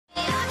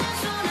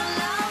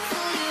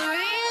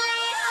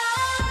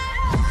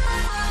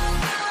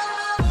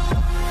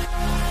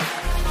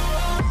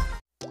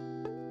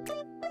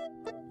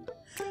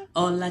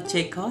Hola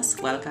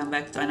chicos, welcome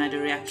back to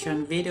another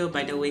reaction video.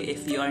 By the way,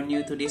 if you are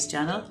new to this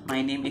channel,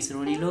 my name is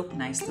Rooney Loop.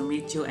 Nice to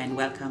meet you and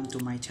welcome to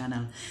my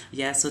channel.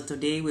 Yeah, so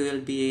today we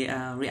will be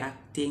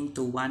reacting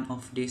to one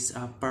of this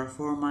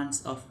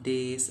performance of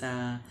this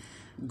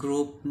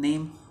group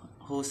name,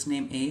 whose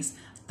name is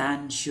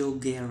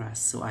Tanxugueiras.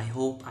 So I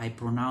hope I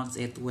pronounce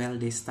it well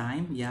this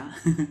time. Yeah,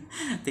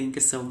 thank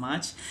you so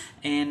much.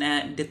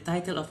 And the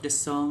title of the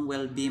song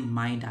will be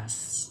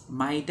Midas.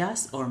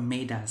 Midas or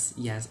Midas?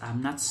 Yes,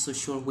 I'm not so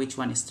sure which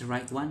one is the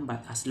right one,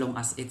 but as long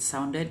as it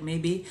sounded,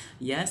 maybe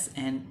yes.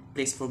 And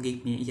please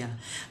forgive me. Yeah.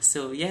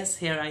 So yes,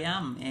 here I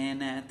am,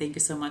 and thank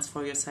you so much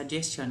for your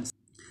suggestions.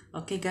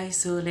 Okay, guys.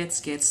 So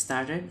let's get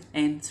started.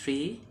 And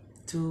 3,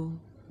 2,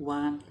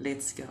 1,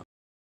 let's go.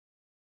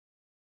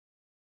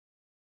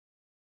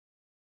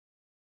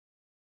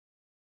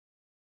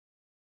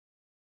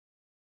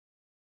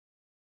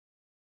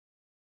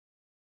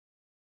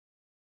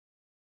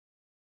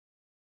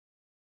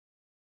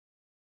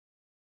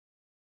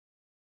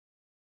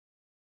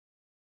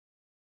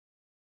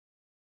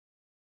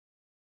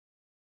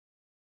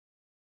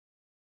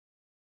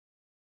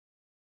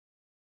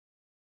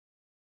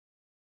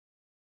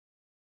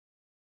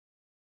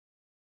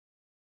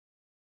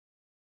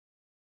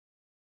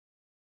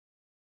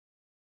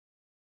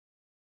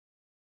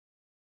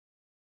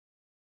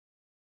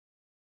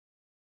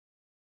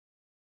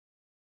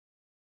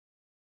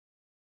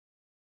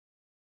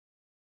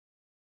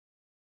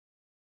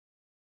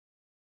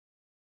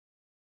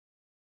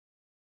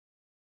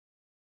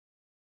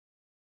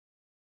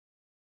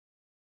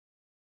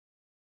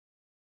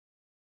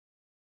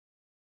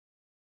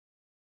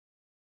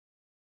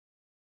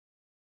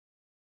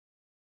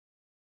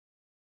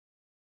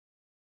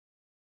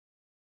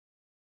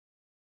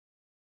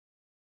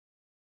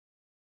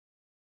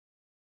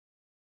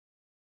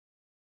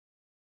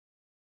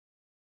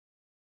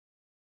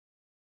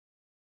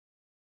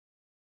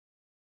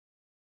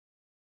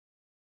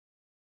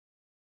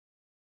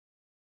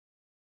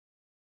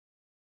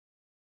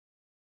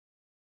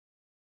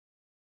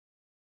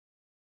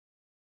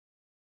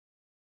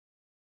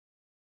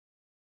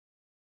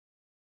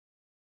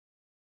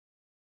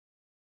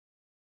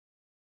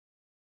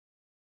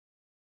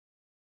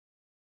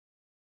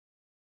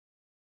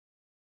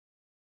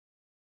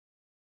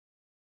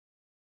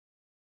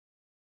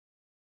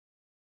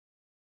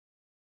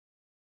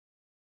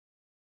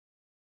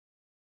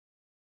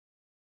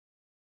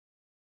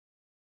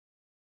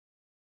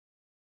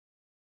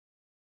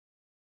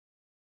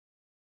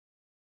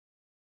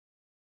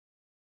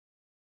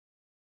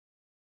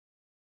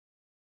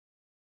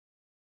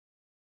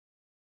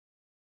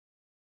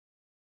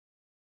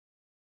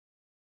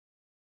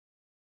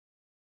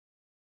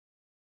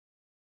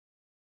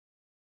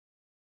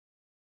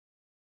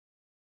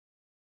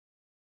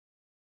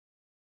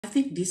 I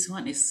think this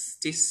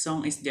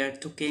song is they're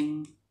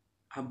talking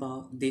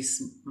about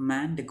this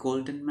man, the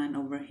golden man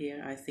over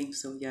here. I think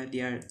so. Yeah,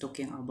 they are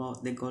talking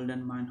about the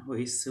golden man who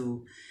is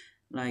so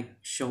like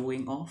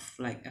showing off.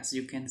 Like as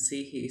you can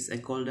see, he is a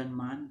golden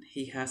man.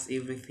 He has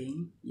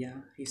everything.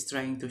 Yeah, he's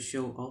trying to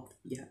show off.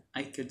 Yeah,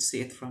 I could see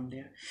it from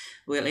there.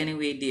 Well,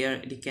 anyway,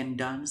 they can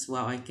dance.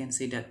 Wow, I can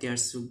see that they are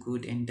so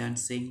good in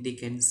dancing. They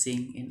can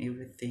sing and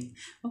everything.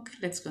 Okay,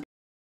 let's go.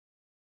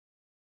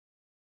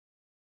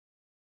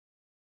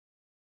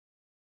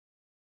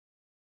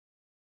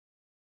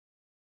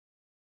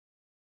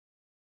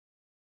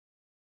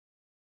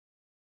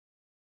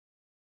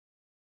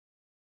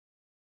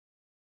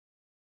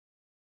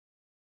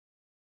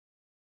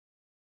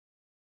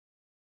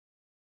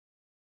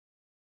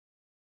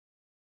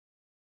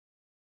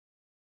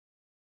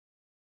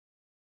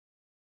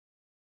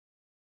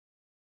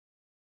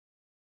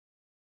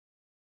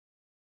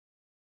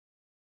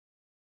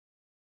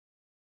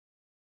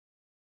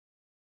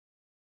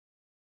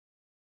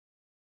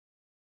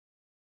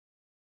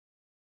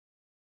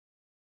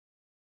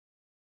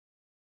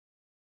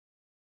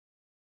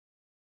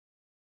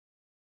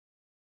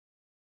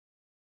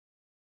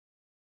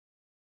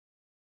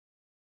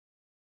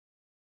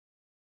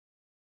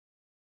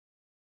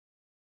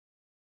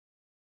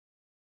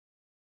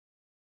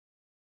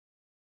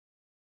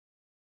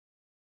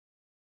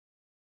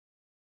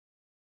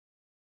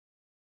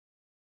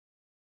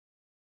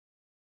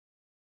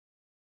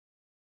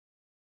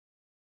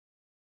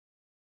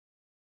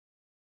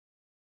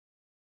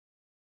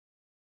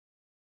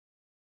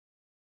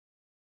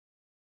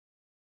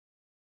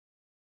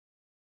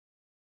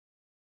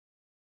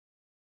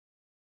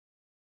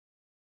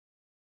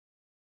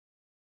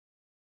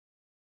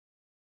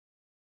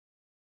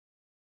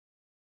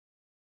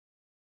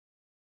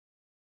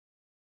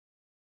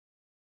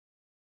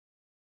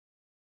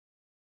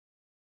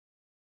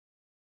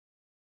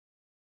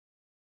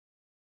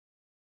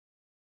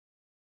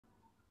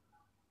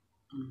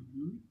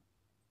 Mhm.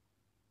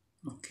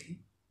 Okay.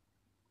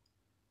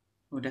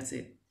 Oh, that's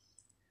it.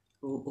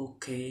 Oh,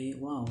 okay.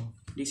 Wow.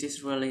 This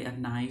is really a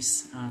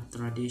nice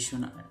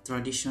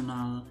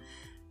traditional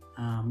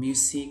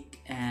music,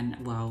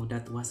 and wow,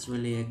 that was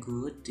really a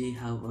good. They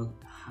have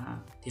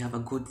a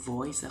good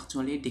voice.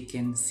 Actually, they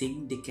can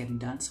sing, they can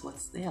dance. What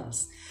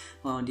else?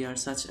 Wow, they are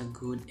such a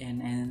good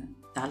and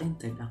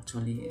talented.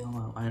 Actually, oh,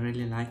 wow, I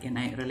really like and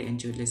I really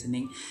enjoyed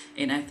listening.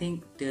 And I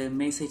think the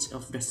message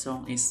of the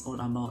song is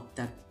all about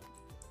that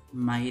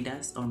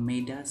Midas.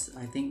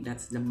 I think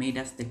that's the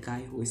Midas, the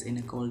guy who is in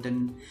a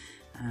golden,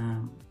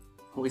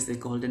 who is the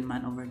golden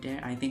man over there.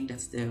 I think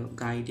that's the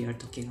guy they are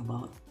talking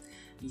about.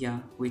 Yeah,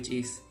 which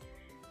is,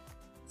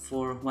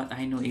 for what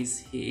I know, is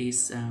he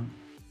is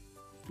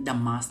the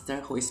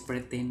master who is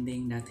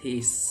pretending that he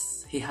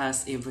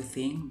has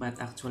everything, but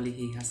actually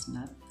he has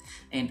not.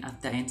 And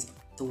at the end,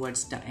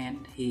 towards the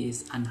end, he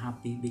is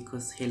unhappy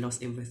because he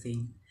lost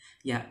everything.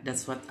 Yeah,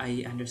 that's what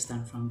I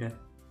understand from that.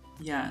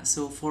 Yeah,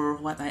 so for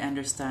what I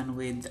understand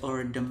with,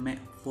 or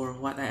for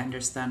what I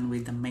understand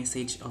with the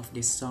message of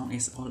this song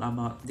is all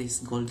about this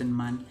golden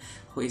man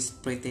who is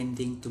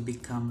pretending to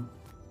become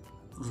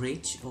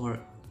rich, or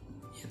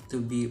to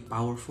be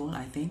powerful,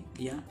 I think.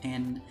 Yeah,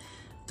 and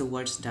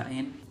towards the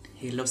end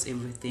he lost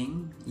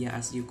everything. Yeah,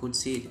 as you could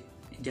see,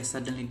 it just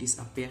suddenly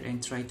disappear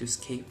and try to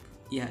escape.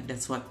 Yeah,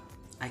 that's what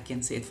I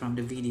can see it from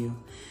the video.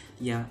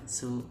 Yeah,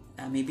 so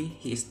maybe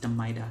he is the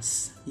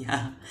Midas.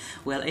 Yeah,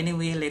 well,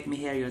 anyway, let me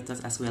hear your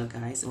thoughts as well,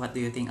 guys. What do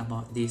you think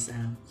about this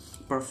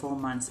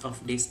performance of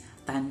this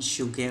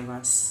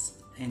Tanxugueiras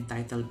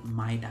entitled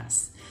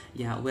Midas?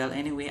 Yeah, well,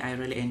 anyway, I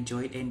really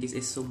enjoyed, and this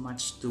is so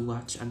much to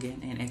watch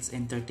again, and it's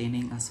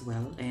entertaining as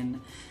well,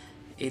 and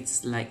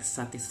it's like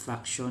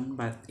satisfaction,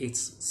 but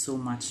it's so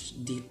much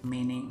deep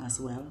meaning as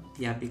well.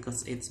 Yeah,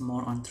 because it's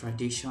more on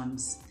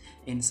traditions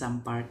in some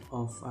part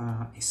of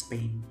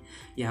Spain.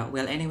 Yeah,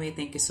 well, anyway,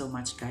 thank you so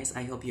much, guys.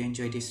 I hope you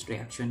enjoyed this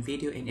reaction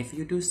video, and if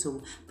you do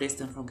so, please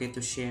don't forget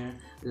to share,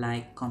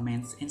 like,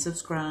 comments, and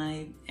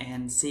subscribe,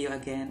 and see you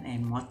again,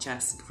 and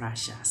muchas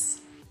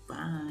gracias.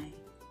 Bye.